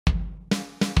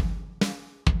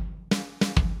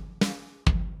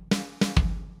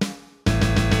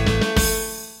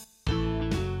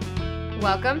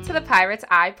Welcome to the Pirate's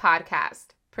Eye podcast,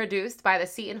 produced by the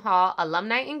Seton Hall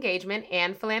Alumni Engagement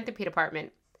and Philanthropy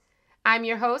Department. I'm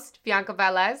your host, Bianca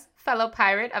Velez, fellow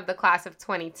pirate of the class of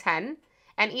 2010,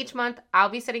 and each month I'll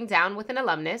be sitting down with an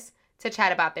alumnus to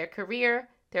chat about their career,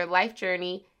 their life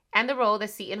journey, and the role the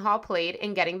Seton Hall played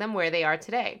in getting them where they are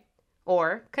today,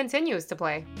 or continues to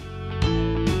play.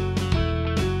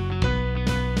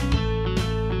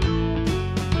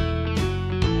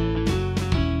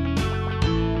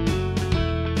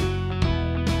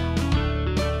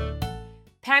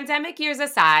 Pandemic years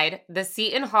aside, the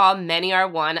Seton Hall Many Are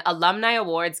One Alumni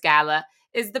Awards Gala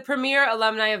is the premier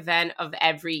alumni event of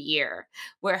every year,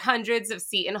 where hundreds of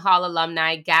Seton Hall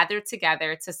alumni gather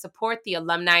together to support the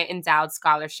Alumni Endowed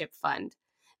Scholarship Fund,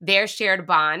 their shared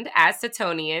bond as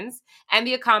Setonians, and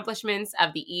the accomplishments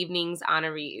of the evening's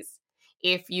honorees.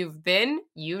 If you've been,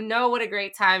 you know what a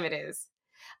great time it is.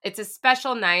 It's a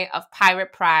special night of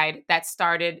pirate pride that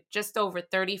started just over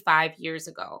 35 years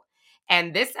ago.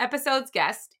 And this episode's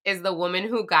guest is the woman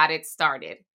who got it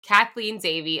started, Kathleen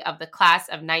Davey of the class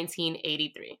of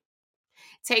 1983.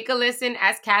 Take a listen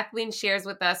as Kathleen shares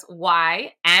with us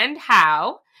why and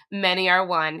how Many Are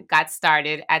One got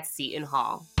started at Seton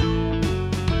Hall.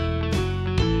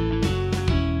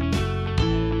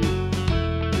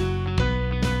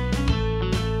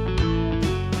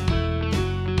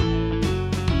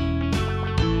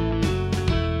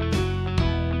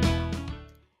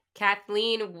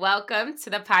 Kathleen, welcome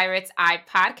to the Pirate's Eye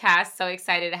podcast. So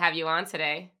excited to have you on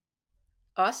today.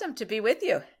 Awesome to be with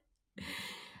you.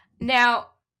 Now,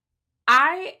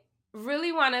 I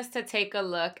really want us to take a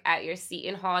look at your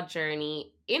Seton Hall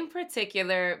journey, in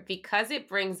particular, because it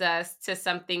brings us to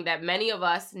something that many of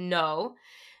us know.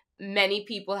 Many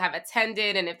people have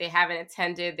attended, and if they haven't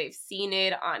attended, they've seen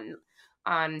it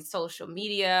on social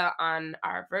media, on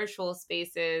our virtual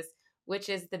spaces, which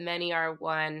is the Many Are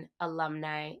One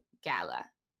Alumni Gala.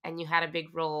 And you had a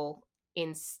big role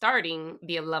in starting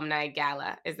the Alumni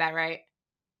Gala. Is that right?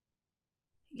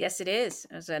 Yes, it is.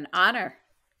 It was an honor.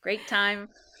 Great time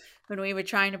when we were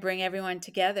trying to bring everyone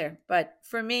together. But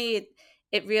for me,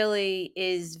 it really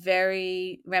is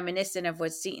very reminiscent of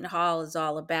what Seton Hall is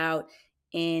all about,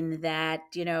 in that,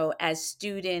 as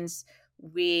students,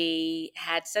 we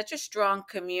had such a strong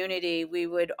community. We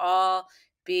would all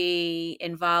be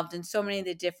involved in so many of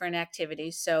the different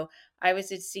activities. So I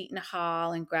was at Seton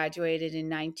Hall and graduated in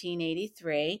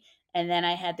 1983. And then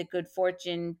I had the good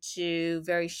fortune to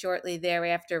very shortly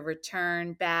thereafter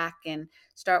return back and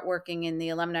start working in the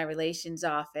alumni relations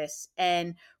office.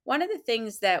 And one of the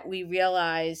things that we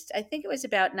realized, I think it was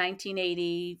about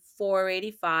 1984,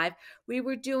 85, we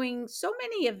were doing so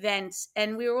many events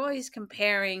and we were always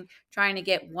comparing, trying to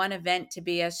get one event to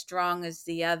be as strong as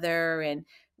the other. And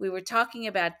we were talking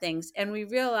about things and we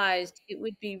realized it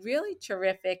would be really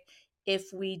terrific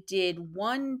if we did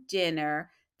one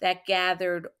dinner that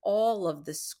gathered all of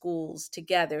the schools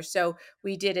together. So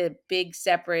we did a big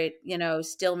separate,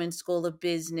 Stillman School of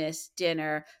Business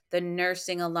dinner. The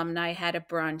nursing alumni had a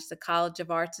brunch. The College of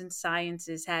Arts and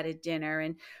Sciences had a dinner.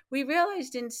 And we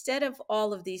realized instead of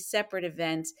all of these separate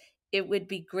events, it would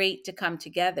be great to come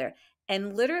together.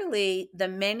 And literally, the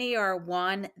Many Are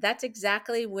One, that's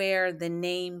exactly where the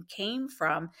name came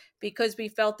from, because we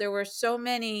felt there were so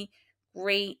many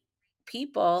great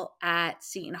people at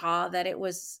Seton Hall that it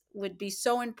would be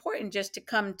so important just to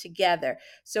come together.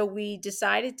 So we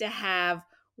decided to have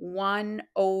one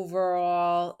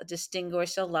overall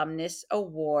distinguished alumnus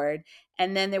award,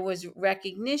 and then there was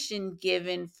recognition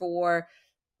given for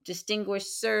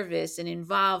distinguished service and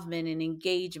involvement and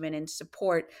engagement and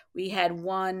support. We had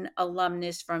one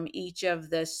alumnus from each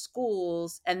of the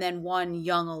schools and then one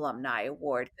young alumni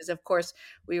award, because of course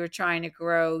we were trying to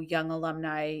grow young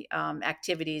alumni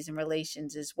activities and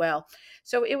relations as well.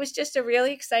 So it was just a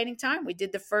really exciting time. We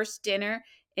did the first dinner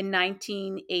in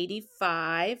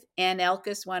 1985. Ann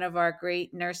Elkis, one of our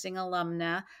great nursing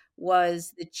alumna,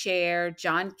 was the chair.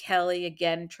 John Kelly,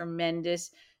 again, tremendous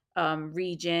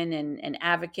region and an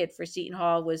advocate for Seton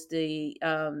Hall, was the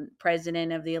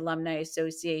president of the Alumni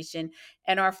Association.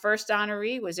 And our first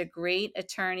honoree was a great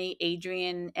attorney,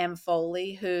 Adrian M.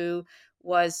 Foley, who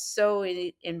was so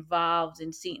involved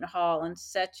in Seton Hall and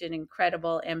such an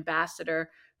incredible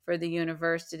ambassador for the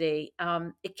university.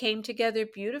 It came together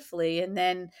beautifully. And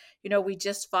then, we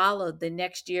just followed. The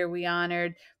next year we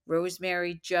honored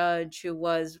Rosemary Judge, who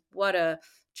was what a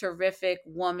terrific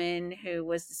woman, who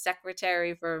was the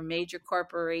secretary for a major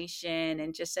corporation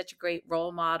and just such a great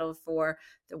role model for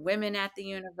the women at the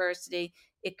university.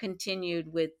 It continued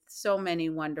with so many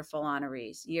wonderful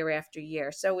honorees year after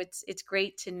year. So it's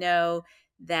great to know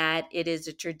that it is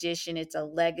a tradition, it's a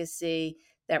legacy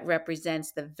that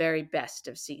represents the very best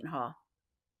of Seton Hall.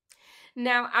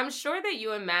 Now, I'm sure that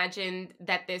you imagined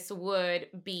that this would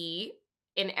be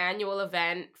an annual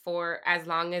event for as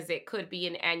long as it could be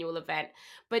an annual event.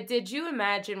 But did you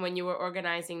imagine when you were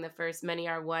organizing the first Many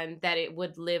Are One that it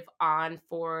would live on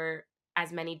for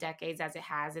as many decades as it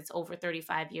has? It's over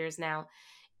 35 years now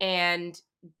and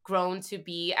grown to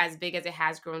be as big as it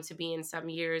has grown to be in some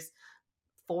years,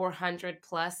 400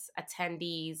 plus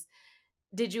attendees.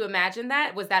 Did you imagine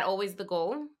that? Was that always the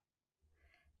goal?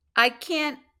 I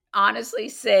can't honestly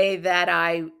say that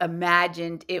I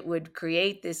imagined it would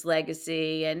create this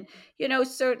legacy. And,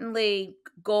 certainly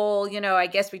goal, I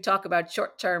guess we talk about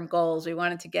short term goals. We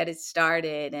wanted to get it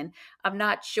started. And I'm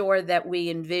not sure that we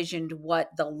envisioned what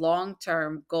the long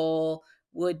term goal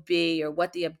would be or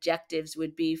what the objectives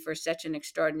would be for such an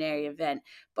extraordinary event.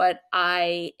 But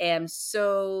I am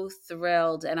so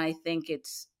thrilled and I think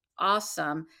it's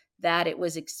awesome that it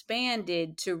was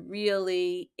expanded to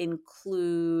really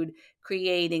include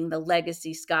creating the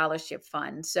Legacy Scholarship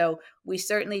Fund. So we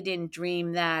certainly didn't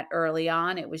dream that early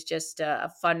on. It was just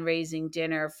a fundraising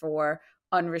dinner for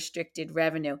unrestricted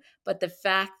revenue. But the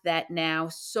fact that now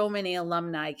so many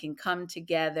alumni can come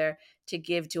together to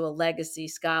give to a legacy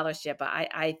scholarship,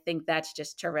 I think that's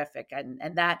just terrific. And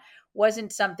that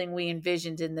wasn't something we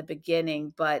envisioned in the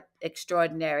beginning, but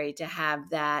extraordinary to have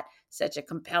that such a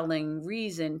compelling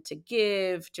reason to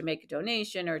give, to make a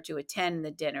donation, or to attend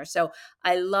the dinner. So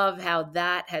I love how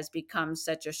that has become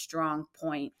such a strong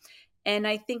point. And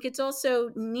I think it's also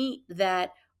neat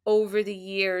that over the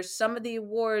years, some of the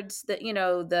awards that,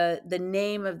 the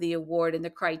name of the award and the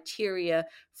criteria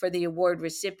for the award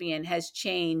recipient has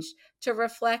changed to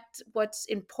reflect what's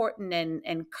important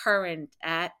and current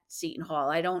at Seton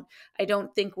Hall. I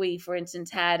don't think we, for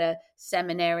instance, had a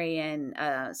seminary and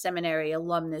seminary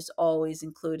alumnus always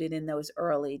included in those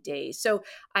early days. So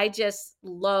I just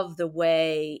love the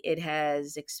way it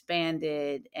has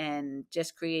expanded and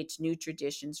just creates new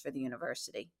traditions for the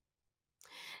university.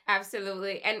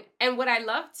 Absolutely. And what I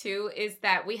love too is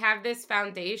that we have this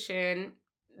foundation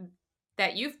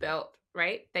that you've built,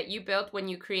 right? That you built when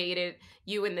you created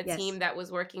you and the Yes. team that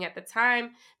was working at the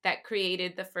time that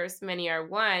created the first Many Are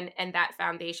One, and that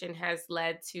foundation has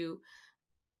led to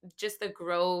just the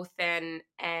growth and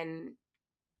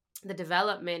the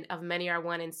development of Many Are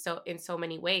One in so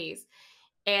many ways.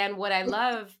 And what I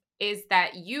love is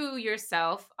that you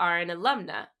yourself are an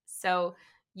alumna. So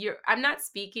I'm not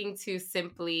speaking to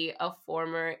simply a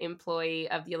former employee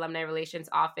of the Alumni Relations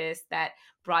Office that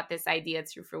brought this idea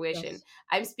to fruition. Yes.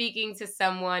 I'm speaking to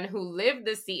someone who lived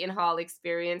the Seton Hall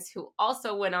experience, who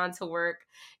also went on to work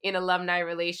in alumni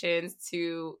relations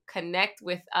to connect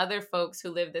with other folks who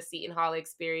live the Seton Hall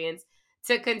experience,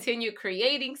 to continue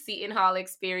creating Seton Hall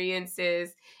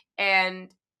experiences, and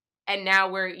now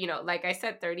we're, like I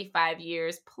said, 35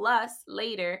 years plus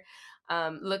later,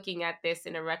 looking at this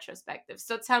in a retrospective.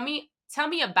 So tell me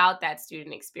about that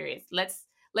student experience.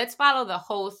 Let's follow the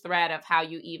whole thread of how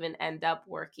you even end up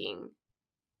working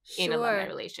in alumni Sure.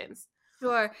 relations.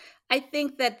 Sure. I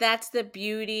think that that's the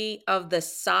beauty of the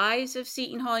size of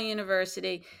Seton Hall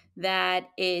University, that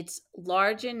it's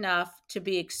large enough to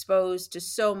be exposed to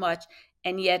so much,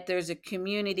 and yet there's a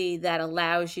community that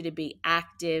allows you to be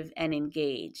active and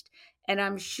engaged. And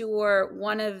I'm sure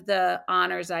one of the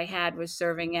honors I had was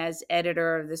serving as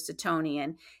editor of the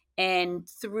Setonian. And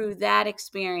through that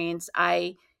experience,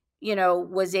 I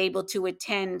was able to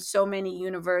attend so many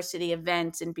university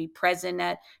events and be present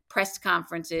at press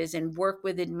conferences and work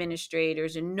with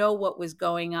administrators and know what was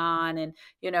going on and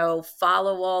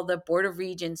follow all the board of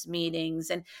regents meetings.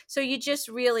 And so you just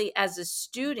really, as a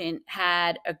student,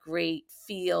 had a great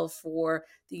feel for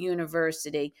the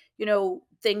university.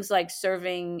 Things like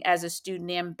serving as a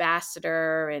student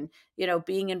ambassador and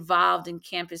being involved in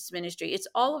campus ministry. It's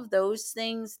all of those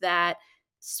things that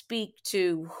speak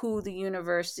to who the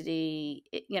university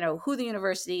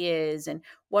is and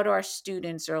what our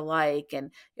students are like, and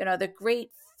the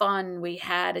great fun we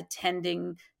had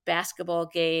attending basketball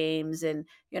games, and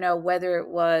whether it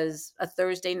was a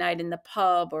Thursday night in the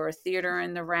pub or a theater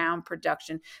in the round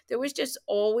production, there was just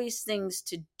always things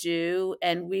to do.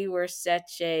 And we were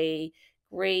such a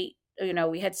great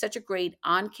we had such a great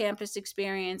on-campus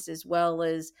experience as well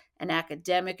as an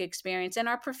academic experience, and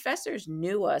our professors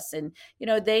knew us, and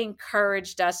they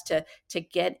encouraged us to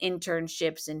get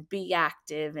internships and be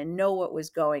active and know what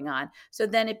was going on. So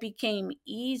then it became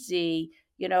easy,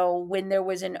 when there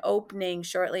was an opening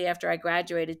shortly after I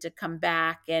graduated, to come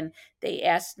back, and they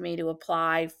asked me to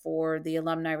apply for the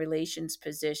alumni relations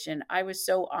position. I was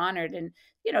so honored. And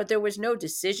there was no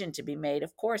decision to be made.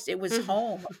 Of course, it was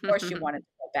home. Of course, you wanted to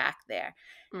go get back there.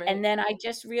 And Right. then I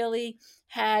just really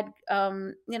had,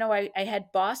 I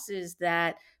had bosses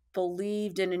that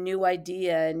believed in a new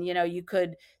idea. And, you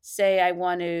could say, I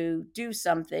want to do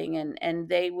something, and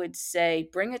they would say,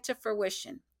 bring it to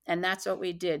fruition. And that's what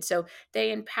we did. So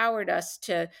they empowered us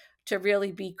to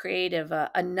really be creative.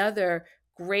 Another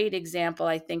great example,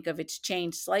 I think of, it's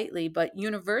changed slightly, but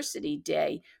University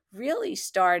Day really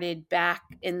started back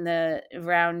in the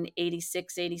around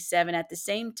 86, 87, at the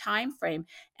same time frame.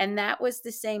 And that was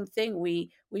the same thing.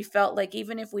 We felt like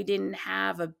even if we didn't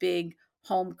have a big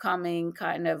homecoming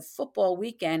kind of football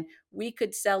weekend, we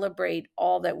could celebrate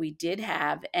all that we did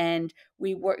have. And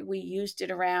we used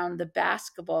it around the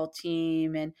basketball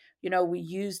team, and we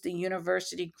used the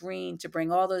university green to bring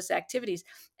all those activities.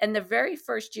 And the very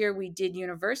first year we did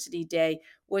University Day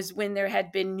was when there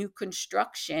had been new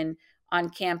construction on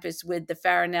campus with the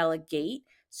Farinella Gate.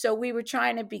 So we were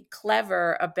trying to be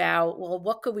clever about, well,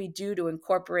 what could we do to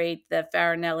incorporate the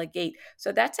Farinella Gate?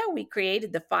 So that's how we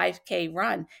created the 5K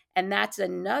run. And that's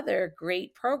another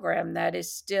great program that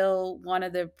is still one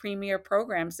of the premier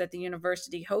programs that the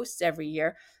university hosts every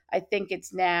year. I think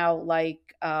it's now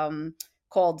like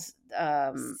called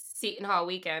Seton Hall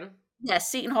weekend.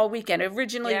 Yes, Seton Hall weekend.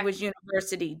 Originally Yeah. was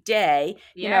University Day,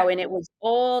 Yeah. and it was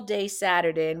all day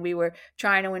Saturday, and we were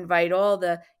trying to invite all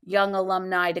the young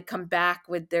alumni to come back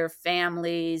with their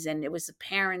families, and it was a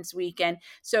parents' weekend.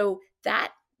 So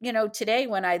that, today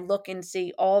when I look and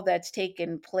see all that's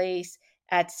taken place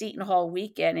at Seton Hall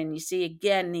weekend, and you see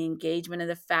again the engagement of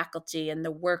the faculty and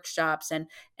the workshops, and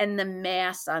the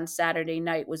mass on Saturday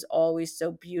night was always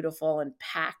so beautiful and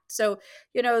packed. So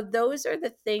those are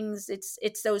the things.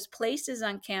 It's those places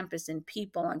on campus and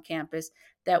people on campus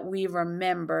that we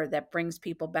remember, that brings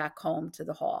people back home to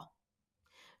the hall.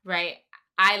 Right.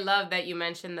 I love that you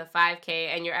mentioned the 5K,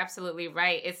 and you're absolutely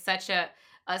right. It's such a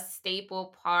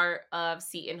staple part of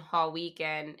Seton Hall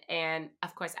weekend. And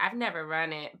of course, I've never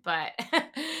run it, but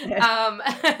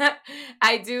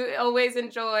I do always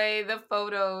enjoy the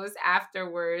photos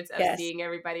afterwards of Yes, seeing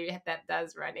everybody that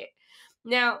does run it.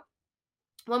 Now,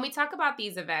 when we talk about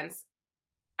these events,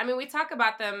 I mean, we talk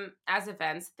about them as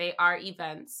events. They are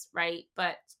events, right?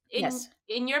 But in yes.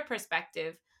 in your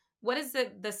perspective, what is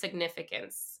the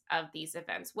significance of these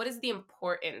events? What is the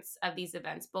importance of these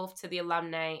events, both to the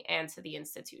alumni and to the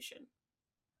institution?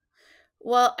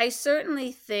 Well, I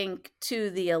certainly think to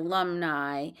the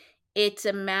alumni, it's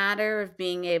a matter of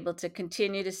being able to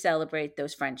continue to celebrate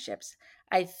those friendships.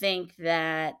 I think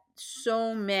that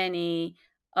so many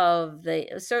of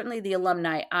certainly the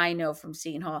alumni I know from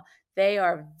Seton Hall, they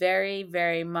are very,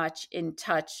 very much in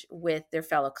touch with their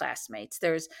fellow classmates.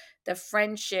 The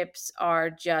friendships are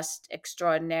just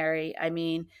extraordinary. I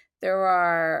mean, there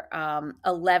are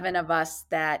 11 of us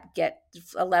that get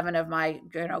 11 of my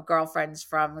girlfriends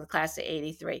from the class of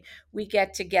 83. We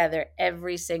get together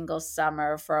every single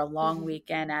summer for a long Mhm.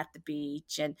 weekend at the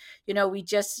beach. And,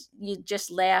 you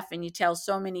just laugh, and you tell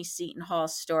so many Seton Hall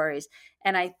stories.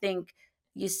 And I think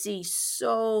you see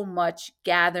so much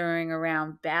gathering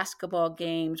around basketball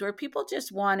games where people just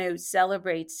want to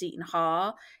celebrate Seton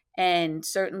Hall, and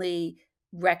certainly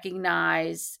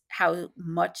recognize how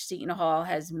much Seton Hall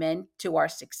has meant to our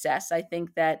success. I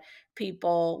think that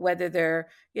people, whether they're,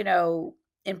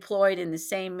 employed in the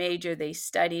same major they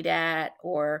studied at,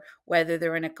 or whether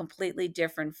they're in a completely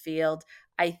different field,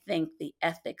 I think the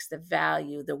ethics, the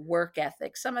value, the work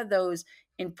ethic, some of those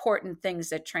important things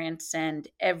that transcend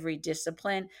every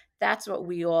discipline, that's what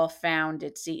we all found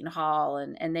at Seton Hall.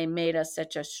 And they made us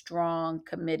such a strong,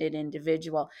 committed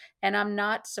individual. And I'm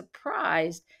not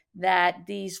surprised that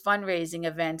these fundraising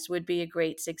events would be a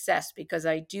great success, because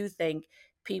I do think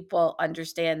people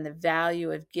understand the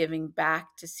value of giving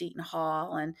back to Seton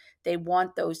Hall, and they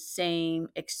want those same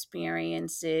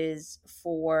experiences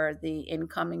for the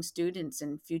incoming students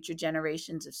and future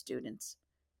generations of students.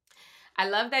 I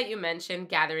love that you mentioned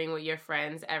gathering with your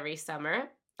friends every summer.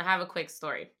 I have a quick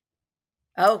story.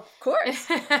 Oh, of course.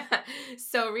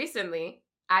 So recently,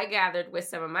 I gathered with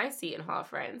some of my Seton Hall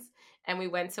friends, and we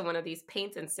went to one of these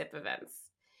paint and sip events.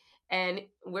 And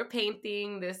we're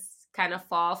painting this kind of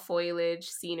fall foliage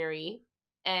scenery,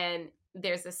 and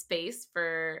there's a space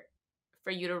for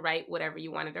you to write whatever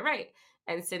you wanted to write.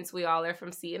 And since we all are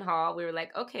from Seton Hall, we were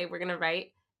like, okay, we're gonna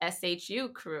write SHU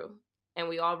crew. And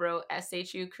we all wrote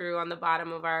SHU crew on the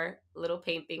bottom of our little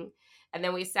painting. And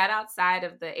then we sat outside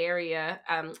of the area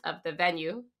of the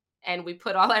venue, and we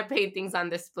put all our paintings on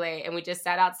display, and we just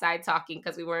sat outside talking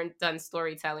because we weren't done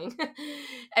storytelling.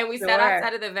 And we sat Sure.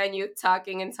 outside of the venue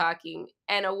talking and talking.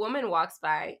 And a woman walks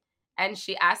by, and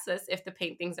she asks us if the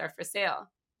paintings are for sale.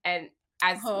 And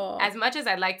as Oh, much as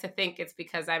I'd like to think it's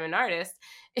because I'm an artist,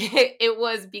 it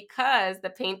was because the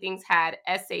paintings had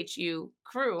SHU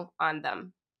crew on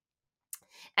them.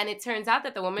 And it turns out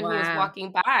that the woman who was wow.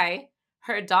 walking by,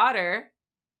 her daughter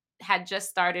had just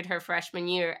started her freshman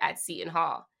year at Seton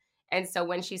Hall. And so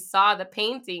when she saw the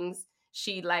paintings,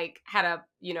 she like had a,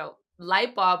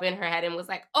 light bulb in her head and was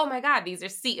like, "Oh my god, these are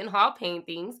Seton Hall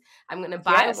paintings. I'm going to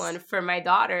buy one Yes. for my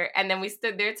daughter." And then we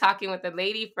stood there talking with the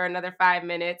lady for another 5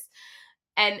 minutes.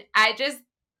 And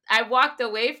I walked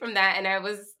away from that and I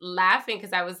was laughing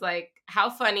because I was like,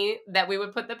 how funny that we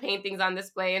would put the paintings on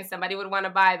display and somebody would want to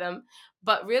buy them.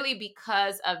 But really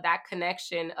because of that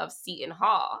connection of Seton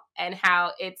Hall and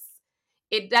how it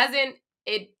doesn't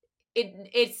it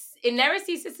it never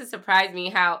ceases to surprise me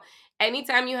how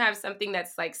anytime you have something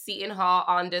that's like Seton Hall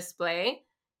on display,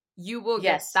 you will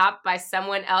get Yes. stopped by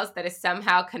someone else that is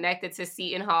somehow connected to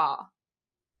Seton Hall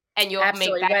and you'll make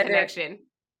Absolutely. that connection.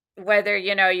 Whether,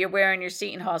 you're wearing your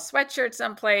Seton Hall sweatshirt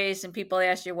someplace and people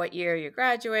ask you what year you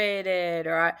graduated,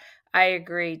 or I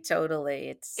agree totally.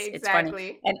 It's funny.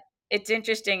 Exactly. And it's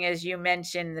interesting as you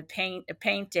mentioned the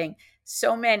painting.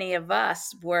 So many of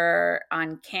us were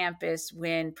on campus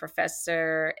when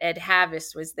Professor Ed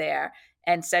Havis was there,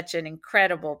 and such an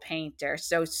incredible painter.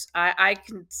 So I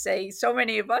can say so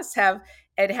many of us have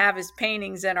Ed Havis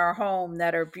paintings in our home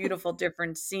that are beautiful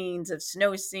different scenes of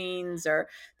snow scenes or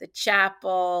the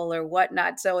chapel or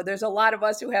whatnot. So there's a lot of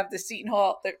us who have the Seton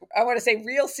Hall, I want to say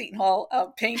real Seton Hall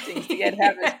paintings, the Ed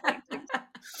Harris paintings.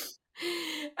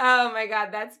 Oh my god,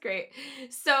 that's great.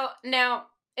 So now,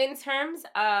 in terms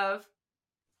of,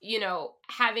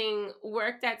 having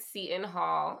worked at Seton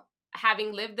Hall,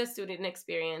 having lived the student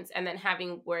experience and then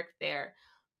having worked there,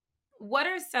 what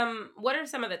are some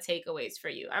of the takeaways for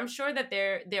you? I'm sure that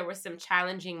there were some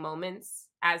challenging moments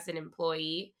as an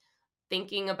employee.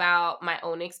 Thinking about my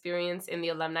own experience in the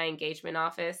alumni engagement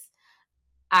office,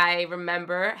 I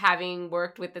remember having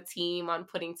worked with the team on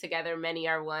putting together many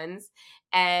R1s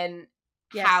and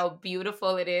Yes. how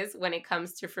beautiful it is when it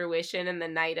comes to fruition and the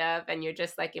night of, and you're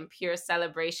just like in pure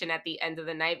celebration at the end of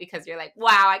the night because you're like,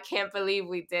 wow, I can't believe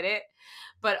we did it.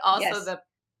 But also Yes.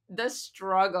 the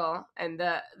struggle and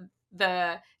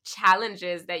the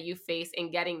challenges that you face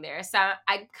in getting there. So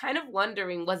I'm kind of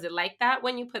wondering, was it like that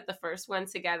when you put the first one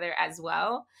together as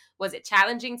well? Was it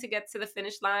challenging to get to the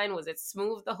finish line? Was it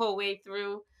smooth the whole way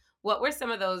through? What were some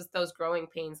of those growing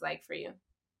pains like for you?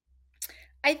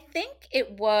 I think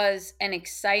it was an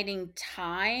exciting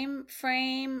time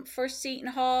frame for Seton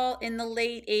Hall in the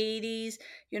late 80s.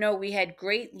 We had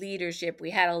great leadership. We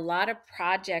had a lot of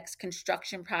projects,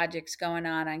 construction projects going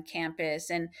on campus.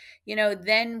 And,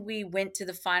 then we went to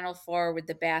the Final Four with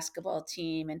the basketball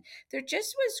team. And there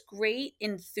just was great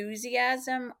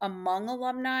enthusiasm among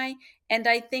alumni. And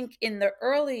I think in the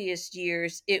earliest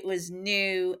years, it was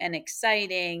new and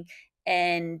exciting,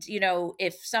 and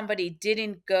if somebody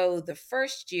didn't go the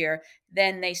first year,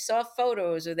 then they saw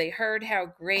photos or they heard how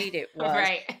great it was,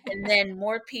 Right. and then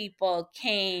more people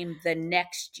came the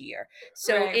next year.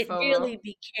 So Right, it FOMO.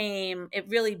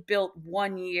 really built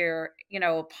one year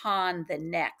upon the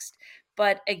next.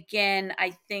 But again,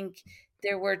 I think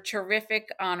there were terrific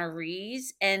honorees,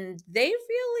 and they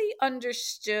really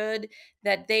understood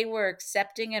that they were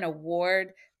accepting an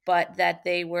award, but that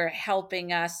they were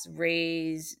helping us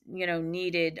raise,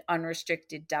 needed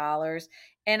unrestricted dollars.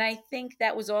 And I think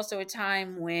that was also a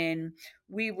time when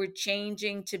we were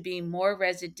changing to be more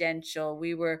residential.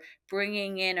 We were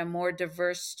bringing in a more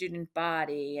diverse student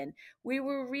body, and we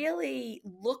were really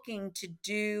looking to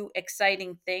do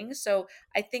exciting things. So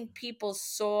I think people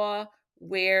saw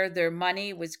where their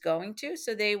money was going to,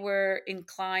 so they were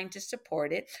inclined to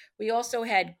support it. We also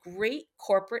had great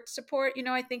corporate support.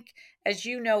 I think, as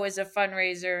as a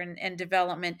fundraiser and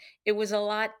development, it was a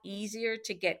lot easier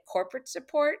to get corporate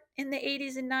support in the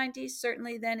 80s and 90s,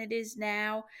 certainly, than it is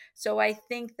now. So I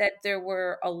think that there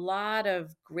were a lot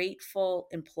of grateful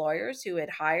employers who had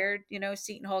hired,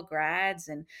 Seton Hall grads,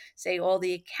 and say all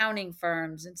the accounting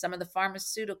firms and some of the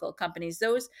pharmaceutical companies.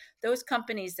 Those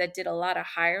companies that did a lot of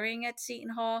hiring at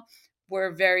Seton Hall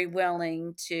were very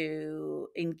willing to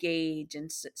engage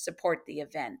and support the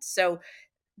event. So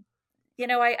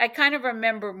I kind of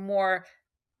remember more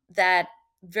that,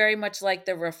 very much like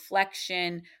the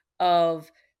reflection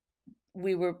of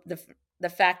we were the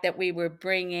fact that we were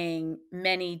bringing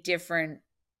many different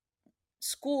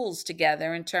schools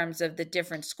together. In terms of the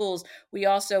different schools, we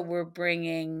also were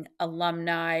bringing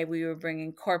alumni, we were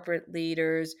bringing corporate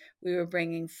leaders, we were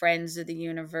bringing friends of the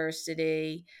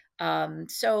university.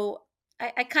 So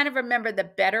I kind of remember the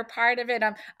better part of it.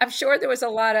 I'm sure there was a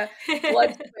lot of blood,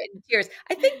 sweat, and tears.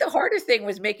 I think the harder thing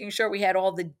was making sure we had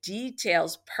all the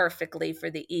details perfectly for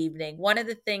the evening. One of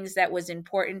the things that was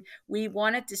important, we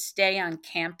wanted to stay on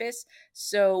campus,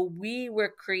 so we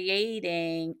were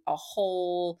creating a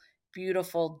whole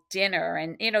beautiful dinner.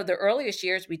 And the earliest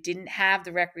years we didn't have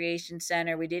the recreation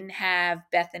center, we didn't have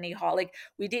Bethany Hall, like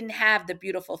we didn't have the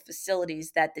beautiful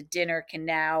facilities that the dinner can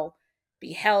now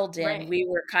be held in. Right. We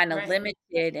were kind of Right.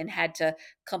 limited and had to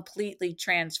completely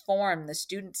transform the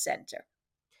student center.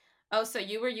 Oh, so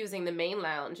you were using the main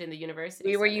lounge in the university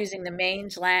We were center. using the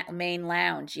main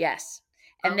lounge, yes.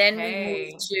 And Okay. then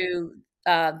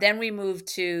we moved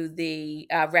to the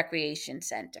recreation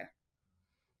center.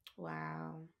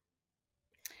 Wow.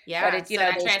 But Yeah. it, So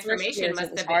that those first transformation years it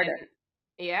must was have harder. been,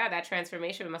 yeah, that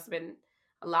transformation must have been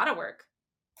a lot of work.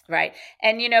 Right.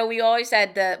 And we always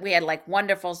had we had like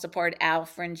wonderful support. Al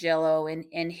Frangillo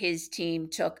and his team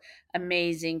took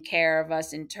amazing care of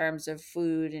us in terms of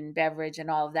food and beverage and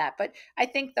all of that. But I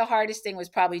think the hardest thing was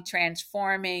probably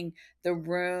transforming the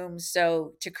room.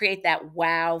 So to create that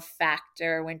wow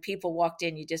factor, when people walked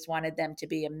in, you just wanted them to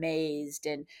be amazed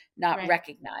and not Right.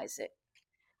 recognize it.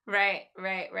 Right.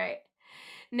 Right. Right.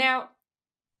 Now,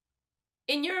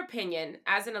 in your opinion,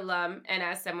 as an alum and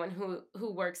as someone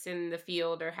who works in the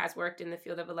field or has worked in the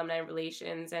field of alumni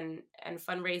relations and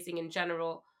fundraising in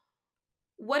general,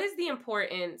 what is the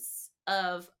importance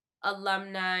of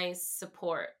alumni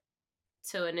support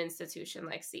to an institution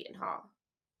like Seton Hall?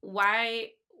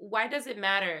 Why does it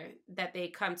matter that they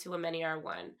come to a Many Are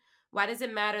One? Why does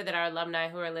it matter that our alumni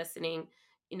who are listening,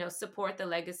 support the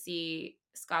Legacy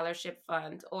Scholarship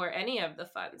Fund or any of the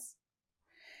funds?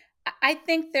 I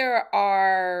think there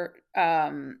are,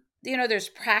 there's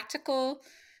practical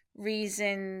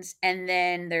reasons, and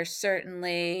then there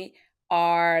certainly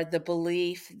are the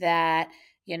belief that,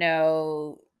 you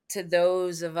know, to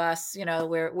those of us,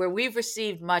 where we've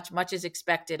received much, much is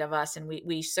expected of us, and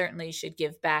we certainly should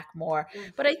give back more.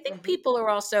 But I think Mm-hmm. people are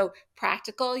also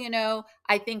practical.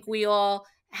 I think we all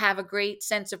have a great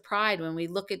sense of pride when we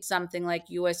look at something like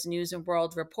U.S. News and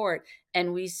World Report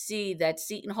and we see that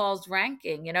Seton Hall's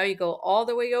ranking. You go all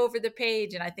the way over the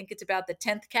page, and I think it's about the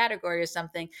 10th category or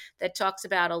something that talks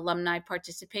about alumni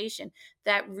participation.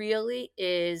 That really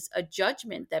is a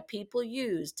judgment that people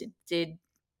use. Did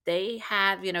they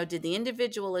have, did the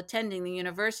individual attending the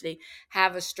university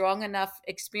have a strong enough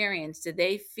experience? Did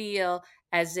they feel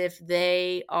as if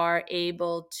they are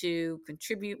able to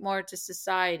contribute more to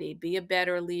society, be a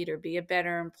better leader, be a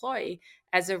better employee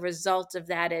as a result of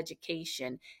that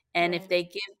education? And if Right. they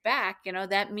give back,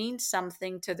 that means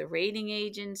something to the rating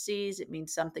agencies. It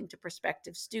means something to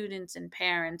prospective students and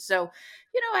parents. So,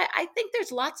 I think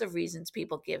there's lots of reasons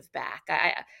people give back.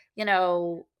 You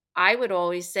know, I would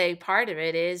always say part of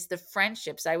it is the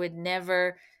friendships. I would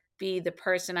never be the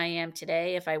person I am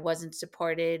today if I wasn't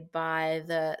supported by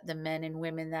the men and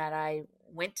women that I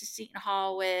went to Seton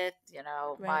Hall with.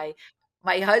 Right.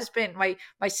 My husband,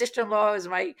 my sister-in-law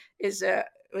is a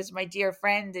was my dear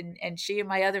friend, and she and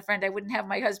my other friend. I wouldn't have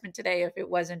my husband today if it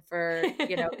wasn't for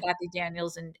Kathy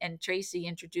Daniels and Tracy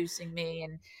introducing me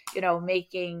and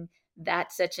making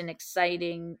that such an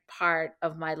exciting part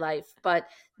of my life. But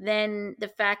then the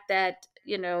fact that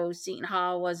Seton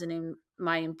Hall wasn't in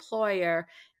my employer,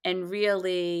 and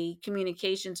really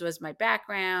communications was my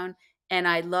background, and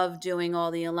I love doing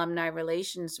all the alumni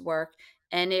relations work.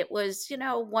 And it was,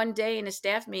 one day in a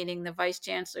staff meeting, the vice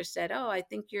chancellor said, "Oh, I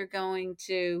think you're going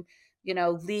to,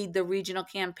 lead the regional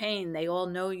campaign. They all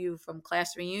know you from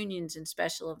class reunions and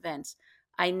special events."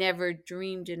 I never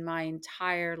dreamed in my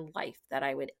entire life that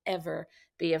I would ever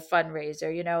be a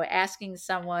fundraiser. Asking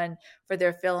someone for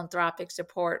their philanthropic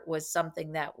support was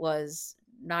something that was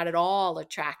not at all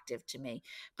attractive to me.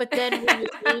 But then when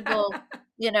you're able,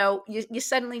 you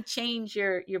suddenly change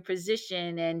your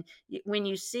position, and when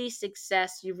you see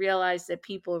success, you realize that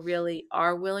people really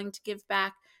are willing to give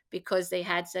back because they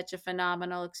had such a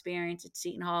phenomenal experience at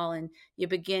Seton Hall, and you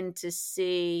begin to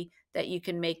see that you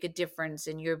can make a difference,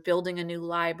 and you're building a new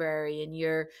library, and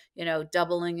you're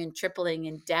doubling and tripling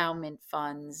endowment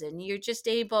funds, and you're just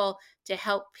able to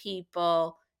help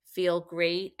people feel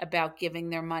great about giving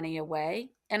their money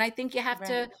away. And I think you have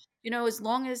Right. to, as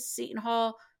long as Seton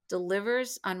Hall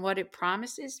delivers on what it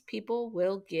promises, people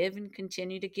will give and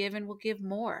continue to give and will give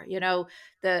more.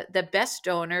 The best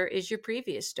donor is your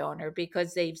previous donor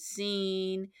because they've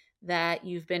seen that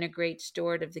you've been a great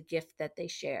steward of the gift that they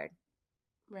shared.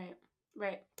 Right.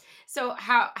 Right. So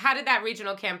how did that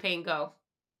regional campaign go?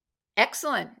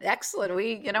 Excellent, excellent.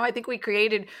 I think we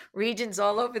created regions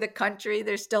all over the country.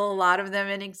 There's still a lot of them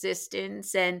in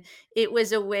existence, and it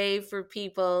was a way for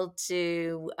people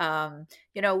to,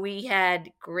 we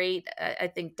had great,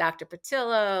 I think, Dr.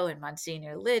 Patillo and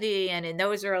Monsignor Liddy, and in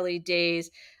those early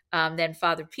days, then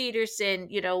Father Peterson.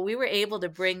 We were able to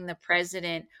bring the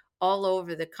president all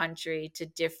over the country to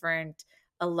different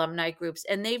alumni groups,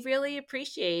 and they really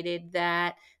appreciated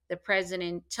that the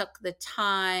president took the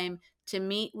time to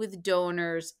meet with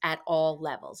donors at all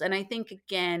levels. And I think,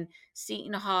 again,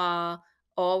 Seton Hall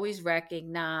always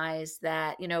recognized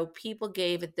that, people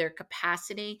gave at their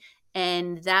capacity.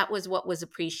 And that was what was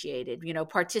appreciated.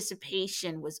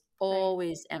 Participation was Right.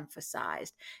 always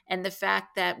emphasized. And the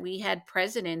fact that we had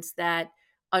presidents that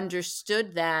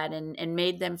understood that and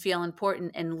made them feel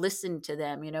important and listened to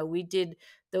them. We did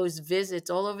those visits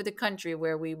all over the country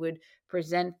where we would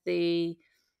present the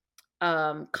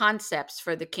concepts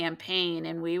for the campaign,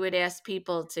 and we would ask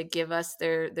people to give us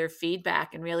their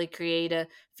feedback and really create a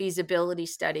feasibility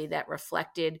study that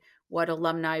reflected what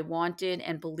alumni wanted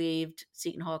and believed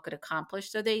Seton Hall could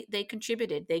accomplish. So they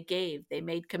contributed, they gave, they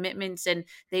made commitments, and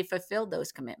they fulfilled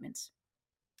those commitments.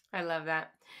 I love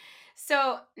that.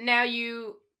 So now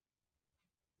you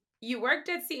worked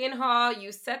at Seton Hall,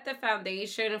 you set the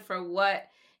foundation for what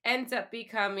ends up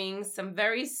becoming some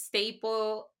very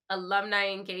staple alumni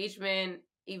engagement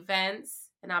events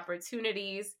and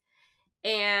opportunities.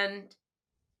 And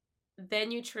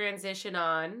then you transition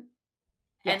on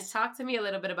and Yes. talk to me a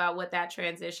little bit about what that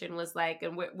transition was like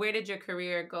and where did your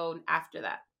career go after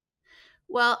that?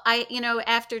 Well,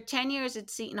 after 10 years at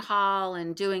Seton Hall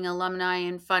and doing alumni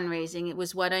and fundraising, it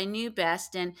was what I knew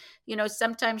best. And,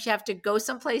 sometimes you have to go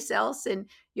someplace else and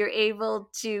you're able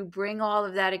to bring all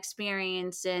of that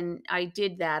experience. And I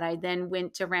did that. I then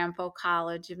went to Ramapo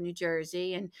College of New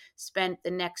Jersey and spent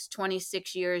the next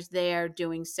 26 years there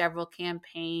doing several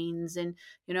campaigns and,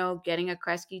 getting a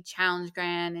Kresge Challenge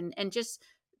grant and just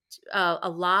a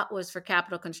lot was for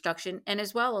capital construction and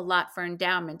as well a lot for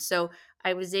endowment. So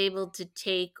I was able to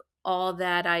take all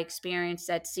that I experienced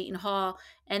at Seton Hall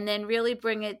and then really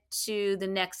bring it to the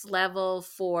next level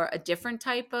for a different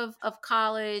type of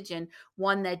college and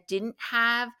one that didn't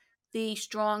have the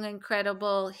strong,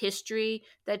 incredible history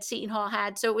that Seton Hall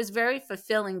had. So it was very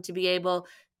fulfilling to be able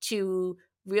to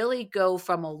really go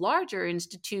from a larger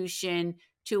institution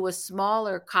to a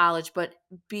smaller college, but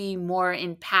be more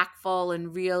impactful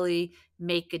and really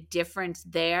make a difference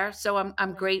there. So I'm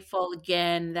Right. grateful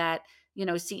again that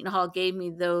Seton Hall gave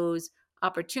me those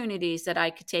opportunities that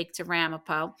I could take to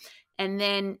Ramapo. And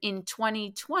then in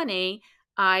 2020,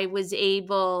 I was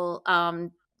able.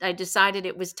 I decided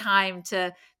it was time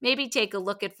to maybe take a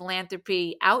look at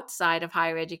philanthropy outside of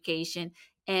higher education.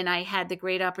 And I had the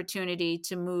great opportunity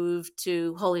to move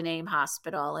to Holy Name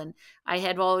Hospital. And I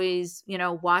had always,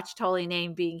 watched Holy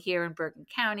Name being here in Bergen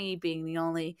County, being the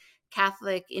only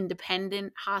Catholic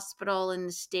independent hospital in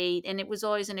the state. And it was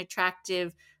always an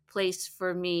attractive place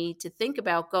for me to think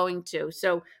about going to.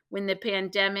 So when the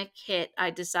pandemic hit, I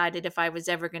decided if I was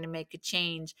ever going to make a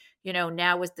change,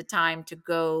 now was the time to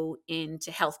go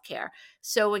into healthcare.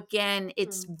 So again,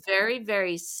 it's Mm. very,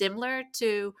 very similar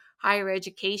to higher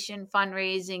education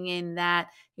fundraising in that,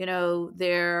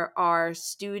 there are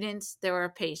students, there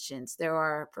are patients, there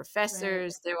are Right.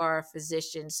 professors, there are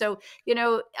physicians. So,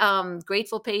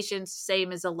 grateful patients,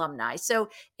 same as alumni. So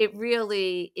it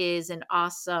really is an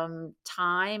awesome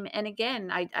time. And again,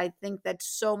 I think that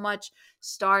so much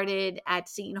started at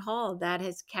Seton Hall that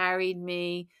has carried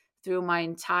me through my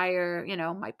entire,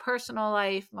 my personal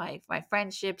life, my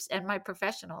friendships, and my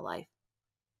professional life.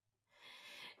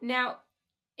 Now,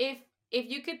 if if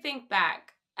you could think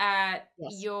back at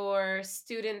Yes. your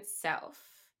student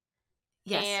self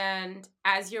Yes. and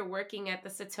as you're working at the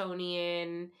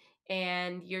Setonian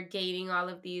and you're gaining all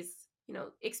of these,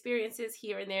 experiences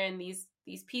here and there and these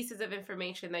pieces of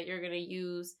information that you're going to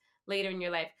use later in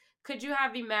your life, could you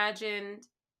have imagined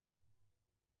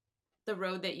the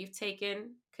road that you've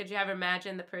taken? Could you have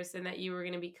imagined the person that you were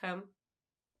going to become?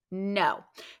 No,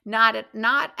 not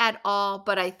at all,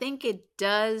 but I think it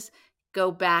does go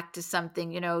back to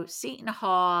something, Seton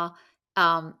Hall,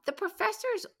 the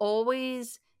professors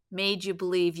always made you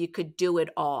believe you could do it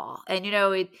all. And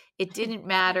it didn't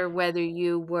matter whether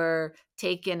you were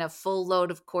taking a full load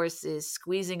of courses,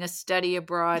 squeezing a study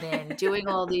abroad in, doing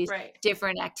all these Right.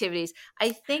 different activities.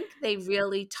 I think they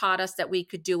really taught us that we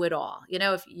could do it all.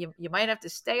 If you might have to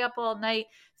stay up all night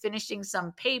finishing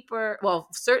some paper. Well,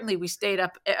 certainly we stayed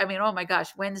up. I mean, oh my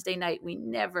gosh, Wednesday night, we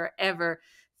never, ever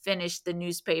finished the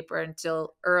newspaper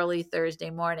until early Thursday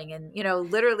morning. And,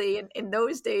 literally in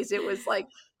those days, it was like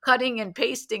cutting and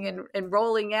pasting and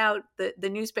rolling out the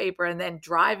newspaper and then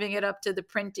driving it up to the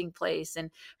printing place.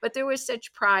 But there was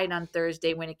such pride on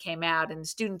Thursday when it came out and the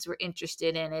students were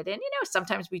interested in it. And,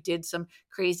 sometimes we did some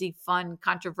crazy, fun,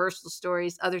 controversial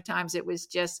stories. Other times it was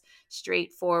just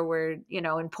straightforward,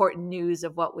 important news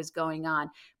of what was going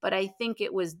on. But I think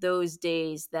it was those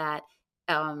days that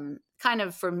kind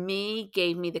of, for me,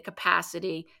 gave me the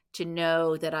capacity to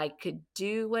know that I could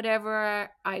do whatever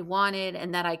I wanted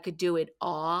and that I could do it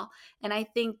all. And I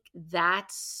think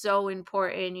that's so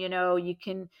important. You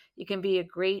can be a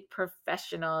great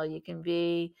professional. You can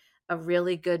be a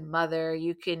really good mother.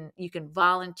 You can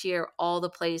volunteer all the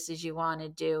places you want to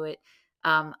do it.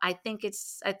 I think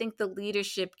the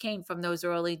leadership came from those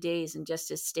early days and just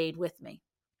has stayed with me.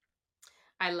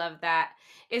 I love that.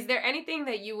 Is there anything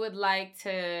that you would like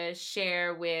to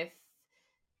share with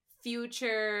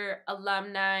future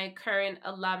alumni, current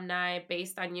alumni,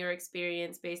 based on your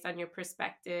experience, based on your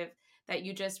perspective, that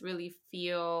you just really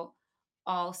feel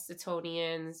all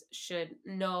Setonians should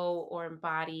know or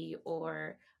embody,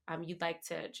 or you'd like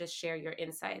to just share your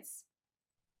insights?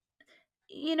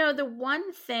 The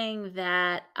one thing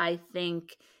that I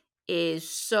think is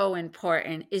so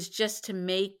important is just to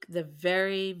make the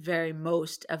very, very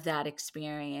most of that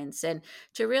experience and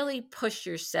to really push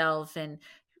yourself and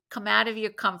come out of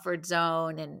your comfort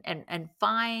zone and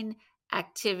find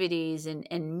activities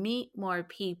and meet more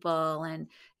people. And,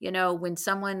 when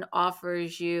someone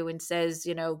offers you and says,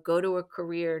 go to a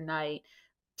career night,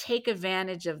 take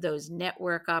advantage of those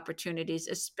network opportunities,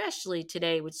 especially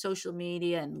today with social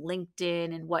media and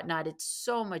LinkedIn and whatnot. It's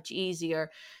so much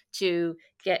easier to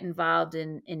get involved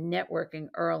in networking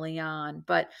early on.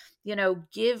 But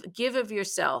give of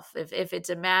yourself. If it's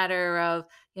a matter of,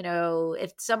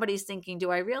 if somebody's thinking,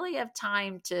 do I really have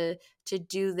time to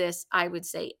do this? I would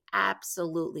say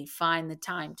absolutely find the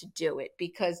time to do it,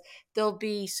 because there'll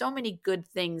be so many good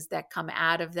things that come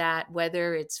out of that,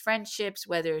 whether it's friendships,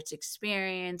 whether it's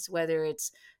experience, whether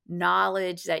it's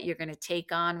knowledge that you're going to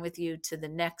take on with you to the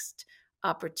next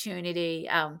opportunity.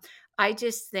 I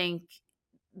just think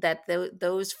that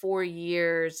those 4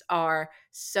 years are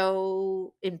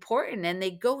so important and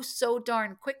they go so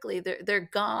darn quickly. They're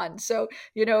gone. So,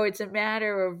 it's a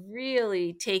matter of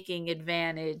really taking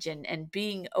advantage and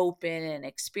being open and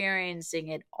experiencing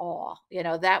it all.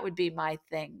 That would be my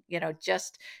thing.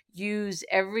 Just use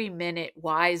every minute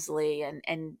wisely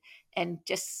and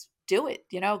just do it.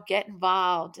 Get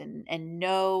involved and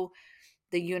know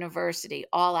the university,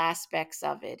 all aspects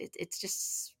of it.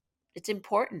 It's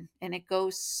important and it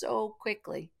goes so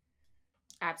quickly.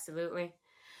 Absolutely.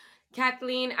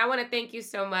 Kathleen, I want to thank you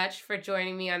so much for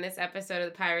joining me on this episode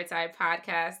of the Pirate's Eye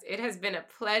podcast. It has been a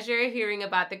pleasure hearing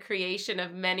about the creation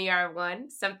of Many Are One,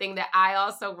 something that I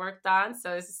also worked on.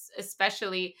 So it's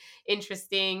especially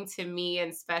interesting to me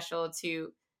and special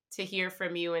to hear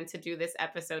from you and to do this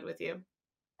episode with you.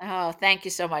 Oh, thank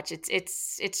you so much.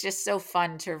 It's just so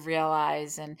fun to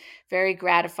realize and very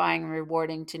gratifying and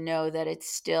rewarding to know that it's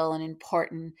still an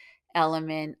important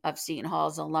element of Seton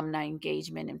Hall's alumni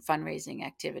engagement and fundraising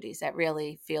activities. That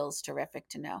really feels terrific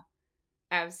to know.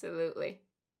 Absolutely.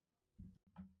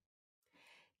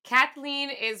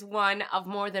 Kathleen is one of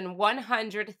more than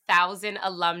 100,000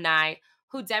 alumni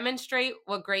who demonstrate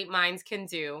what great minds can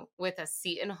do with a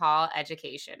Seton Hall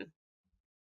education.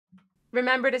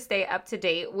 Remember to stay up to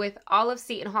date with all of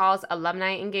Seton Hall's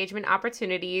alumni engagement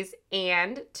opportunities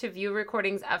and to view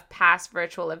recordings of past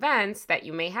virtual events that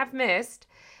you may have missed.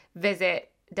 Visit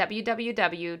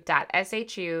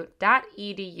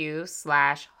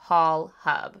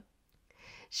www.shu.edu/hallhub.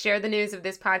 Share the news of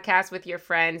this podcast with your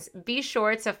friends. Be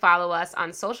sure to follow us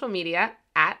on social media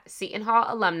at Seton Hall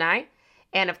Alumni.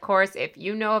 And of course, if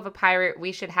you know of a pirate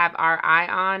we should have our eye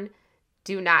on,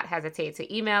 do not hesitate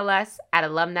to email us at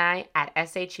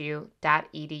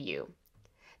alumni@shu.edu.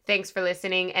 Thanks for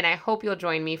listening, and I hope you'll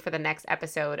join me for the next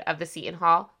episode of the Seton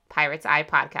Hall Pirate's Eye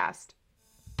podcast.